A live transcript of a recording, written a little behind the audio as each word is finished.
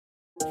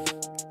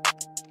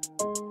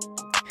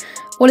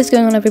What is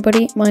going on,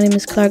 everybody? My name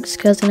is Clarix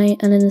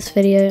Curzin8, and in this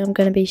video I'm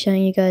going to be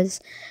showing you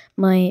guys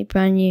my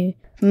brand new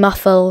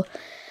muffle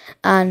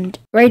and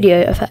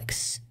radio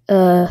effects,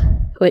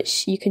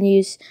 which you can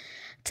use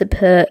to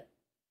put,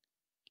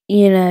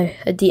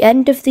 at the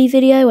end of the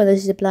video where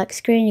there's a black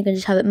screen. You can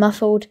just have it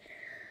muffled,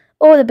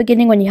 or at the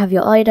beginning when you have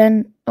your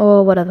ident,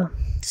 or whatever.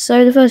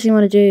 So the first thing you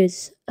want to do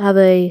is have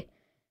a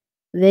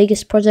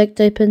Vegas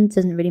project open.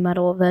 Doesn't really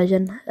matter what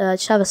version.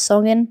 Just have a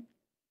song in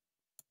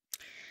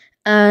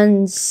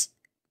and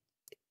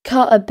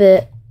cut a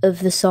bit of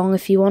the song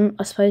if you want,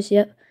 I suppose.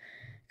 Yep,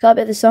 cut a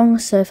bit of the song.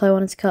 So if I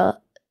wanted to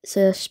cut,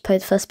 so just play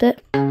the first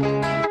bit.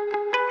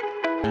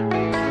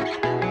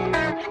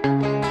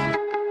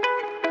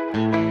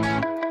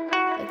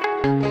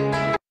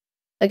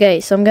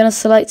 Okay, so I'm gonna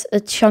select a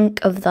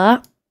chunk of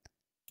that.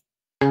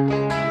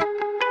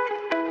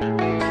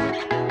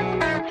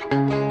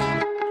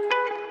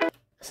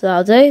 So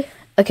that'll do.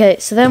 Okay,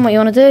 so then what you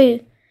want to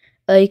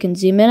do, you can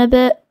zoom in a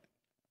bit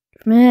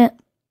from here.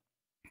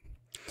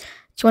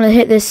 You want to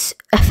hit this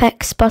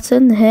effects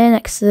button here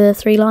next to the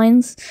three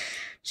lines.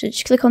 So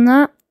just click on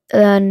that.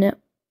 And then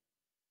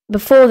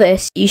before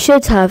this, you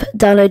should have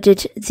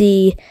downloaded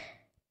the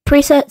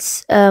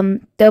presets.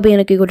 They'll be in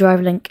a Google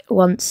Drive link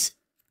once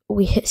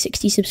we hit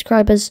 60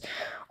 subscribers,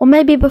 or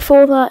maybe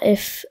before that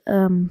if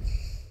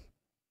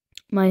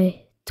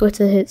my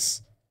Twitter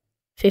hits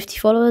 50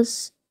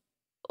 followers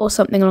or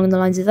something along the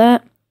lines of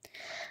that.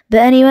 But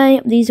anyway,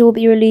 these will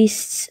be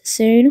released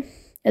soon,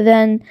 and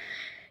then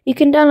you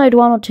can download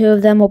one or two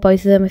of them or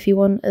both of them if you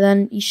want. And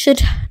then you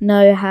should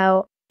know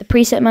how the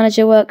preset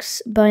manager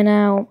works by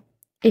now.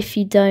 If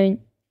you don't,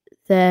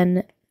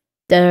 then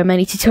there are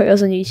many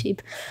tutorials on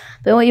YouTube.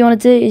 But what you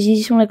want to do is you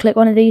just want to click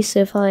one of these. So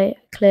if I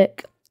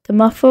click the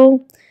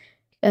muffle,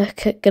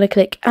 gonna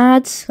click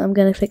add, I'm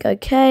gonna click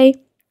OK.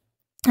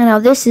 And now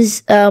this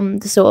is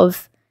the sort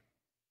of,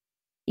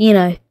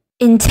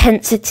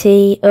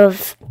 intensity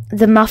of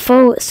the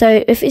muffle.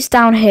 So if it's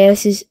down here,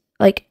 this is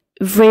like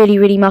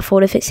really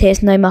muffled. If it's here,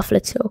 it's no muffle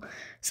at all.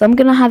 So I'm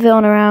gonna have it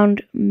on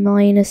around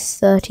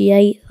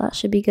 -38. That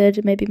should be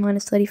good. Maybe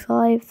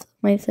 -35,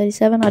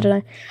 -37, I don't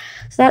know.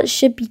 So that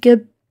should be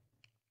good.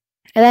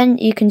 And then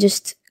you can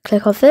just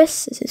click off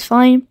this. This is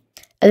fine.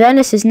 And then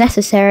this is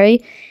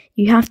necessary.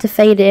 You have to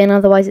fade it in,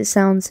 otherwise it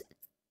sounds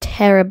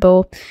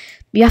terrible.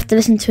 You have to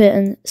listen to it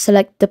and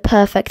select the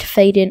perfect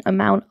fade in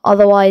amount,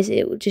 otherwise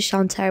it will just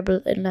sound terrible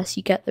unless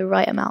you get the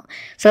right amount.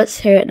 So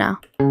let's hear it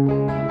now.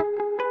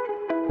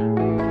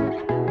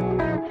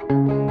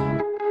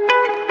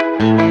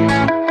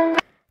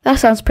 That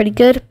sounds pretty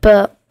good,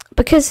 but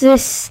because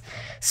this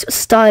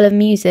style of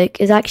music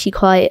is actually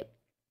quite,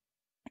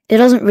 it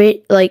doesn't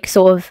really,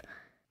 sort of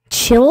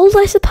chilled,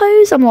 I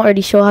suppose. I'm not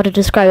really sure how to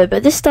describe it,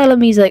 but this style of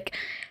music,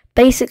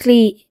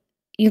 basically,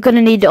 you're going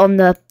to need it on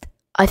the,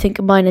 I think,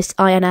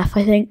 -INF,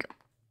 I think.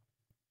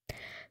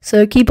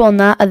 So keep on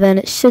that, and then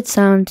it should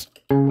sound...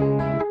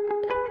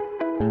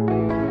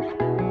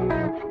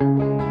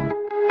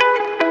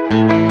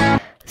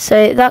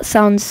 So that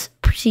sounds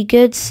pretty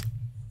good.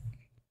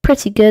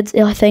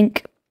 I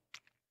think.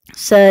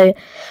 So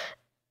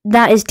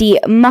that is the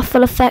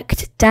muffle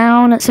effect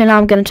down. So now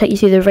I'm going to take you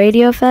through the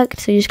radio effect.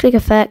 So you just click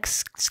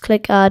effects, just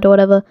click add or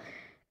whatever.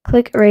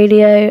 Click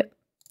radio,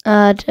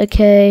 add,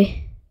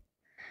 okay.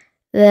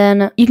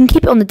 Then you can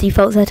keep it on the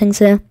default settings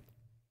here.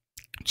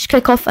 Just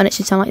click off and it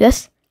should sound like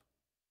this.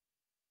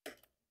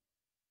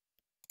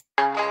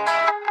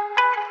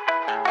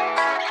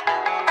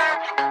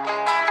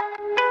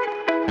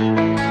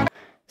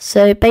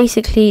 So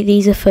basically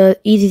these are for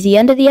either the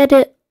end of the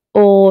edit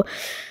or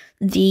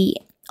the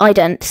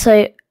ident.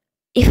 So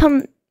if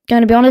I'm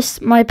going to be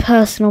honest, my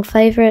personal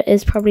favourite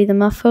is probably the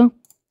muffle.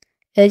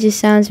 It just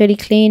sounds really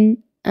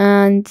clean,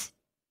 and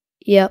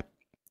yeah.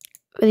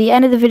 For the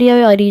end of the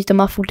video, I'd use the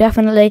muffle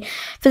definitely.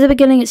 For the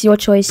beginning, it's your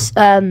choice.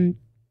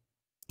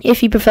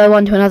 If you prefer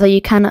one to another,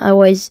 you can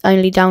always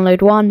only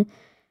download one.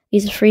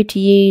 These are free to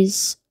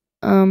use.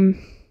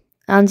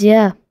 And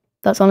yeah,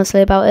 that's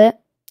honestly about it.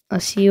 I'll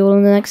see you all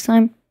in the next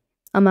time.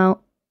 I'm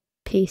out.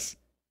 Peace.